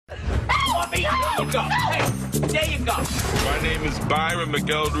There you go. Hey, there you go. My name is Byron,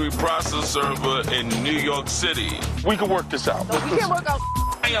 Mcelderry, process server in New York City. We can work this out. No, we can't work out.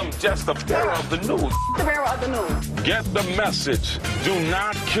 I am just the bearer of the news. The bearer of the news. Get the message. Do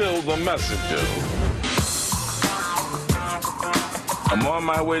not kill the messenger. I'm on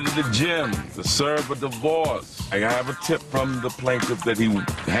my way to the gym to serve a divorce. I have a tip from the plaintiff that he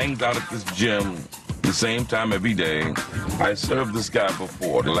hangs out at this gym the same time every day. I served this guy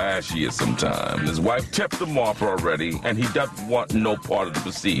before, last year sometime. His wife tipped him off already, and he doesn't want no part of the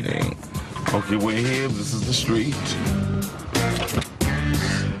proceeding. Okay, we're here. This is the street.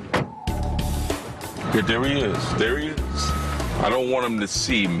 Yeah, there he is. There he is. I don't want him to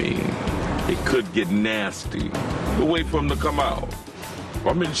see me. It could get nasty. We'll wait for him to come out.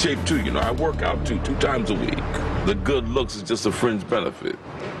 I'm in shape too, you know. I work out too, 2 times a week. The good looks is just a fringe benefit.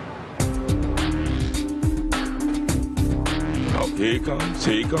 Oh, here he comes.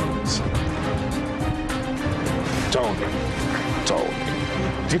 Here he comes. Tony.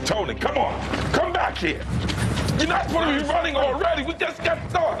 Tony, come on. Come back here. You're not supposed to be running already. We just got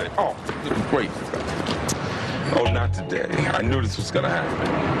started. Oh, great. Oh, not today. I knew this was gonna happen.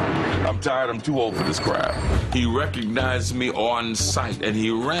 I'm tired. I'm too old for this crap. He recognized me on sight, and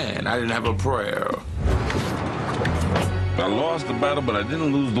he ran. I didn't have a prayer. I lost the battle, but I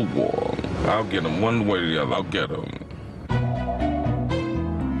didn't lose the war. I'll get him one way or the other. I'll get him.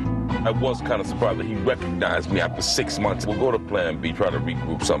 I was kind of surprised that he recognized me after 6 months. We'll go to Plan B, try to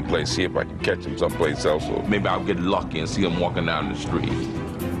regroup someplace, see if I can catch him someplace else, or maybe I'll get lucky and see him walking down the street.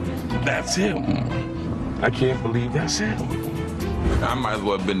 That's him. I can't believe that's him. I might as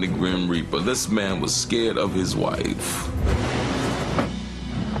well have been the Grim Reaper. This man was scared of his wife.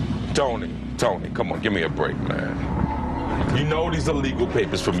 Tony, come on, give me a break, man. You know these are legal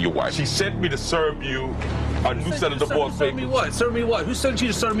papers from your wife. She sent me to serve you a new set of divorce papers. Serve me what? Serve me what? Who sent you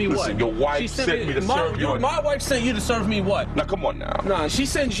to serve me what? Listen, your wife sent me to serve you. My wife sent you to serve me what? Now, come on now. Nah, she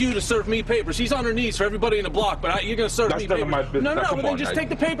sends you to serve me papers. She's on her knees for everybody in the block, but you're going to serve me papers. That's none of my business. No, now, but then just take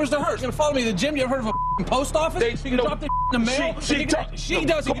the papers to her. She's going to follow me to the gym. You ever heard of a post office? You can drop the in the mail. She does. You can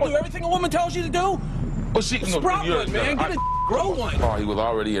do everything a woman tells you to do? Well, Sprout one, man. Get a grow one. Oh, he was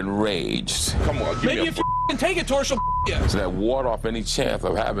already enraged. Come on, give me a Maybe if you take it to her, she'll you. So that ward off any chance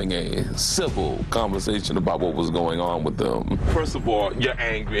of having a civil conversation about what was going on with them. First of all, you're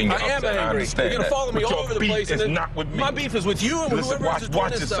angry and you're upset. I am angry. You're going to follow me all over the place. It's not with me. My beef is with you and whoever else is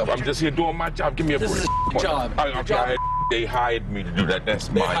doing this stuff. I'm just here doing my job. Give me a break. This is a job. They hired me to do that. That's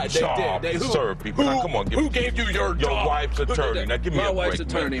my job. To serve people. Now, come on. Who gave you your job? Your wife's attorney. Now, give me a break, my wife's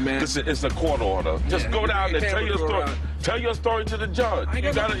attorney, man. Listen, it's a court order. Just go down there, tell your story. Tell your story to the judge.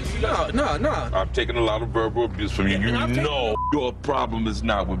 No. I'm taking a lot of verbal abuse from you. You know your problem is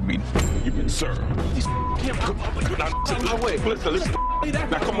not with me. You've been served. Listen. Now,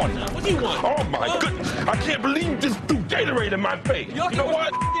 come on. What do you want? Oh, my goodness. I can't believe you just threw Gatorade in my face. You know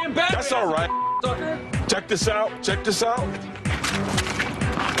what? That's all right. Check this out. You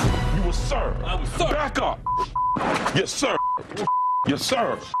were served. I was served. Back up. You're served. You're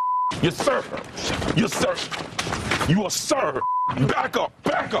served. You're served. You're served. You are served. Back up.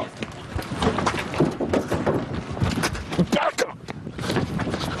 Back up. Back up.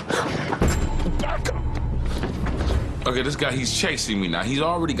 Back up. Okay, this guy, he's chasing me now. He's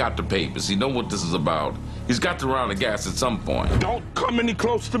already got the papers. He knows what this is about. He's got to run the gas at some point. Don't come any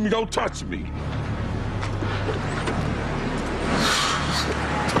closer to me. Don't touch me.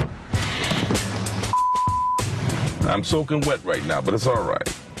 I'm soaking wet right now, but it's all right.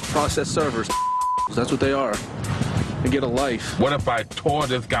 Process servers. That's what they are. They get a life. What if I tore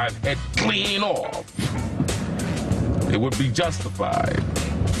this guy's head clean off? It would be justified.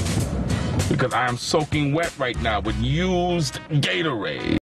 Because I am soaking wet right now with used Gatorade.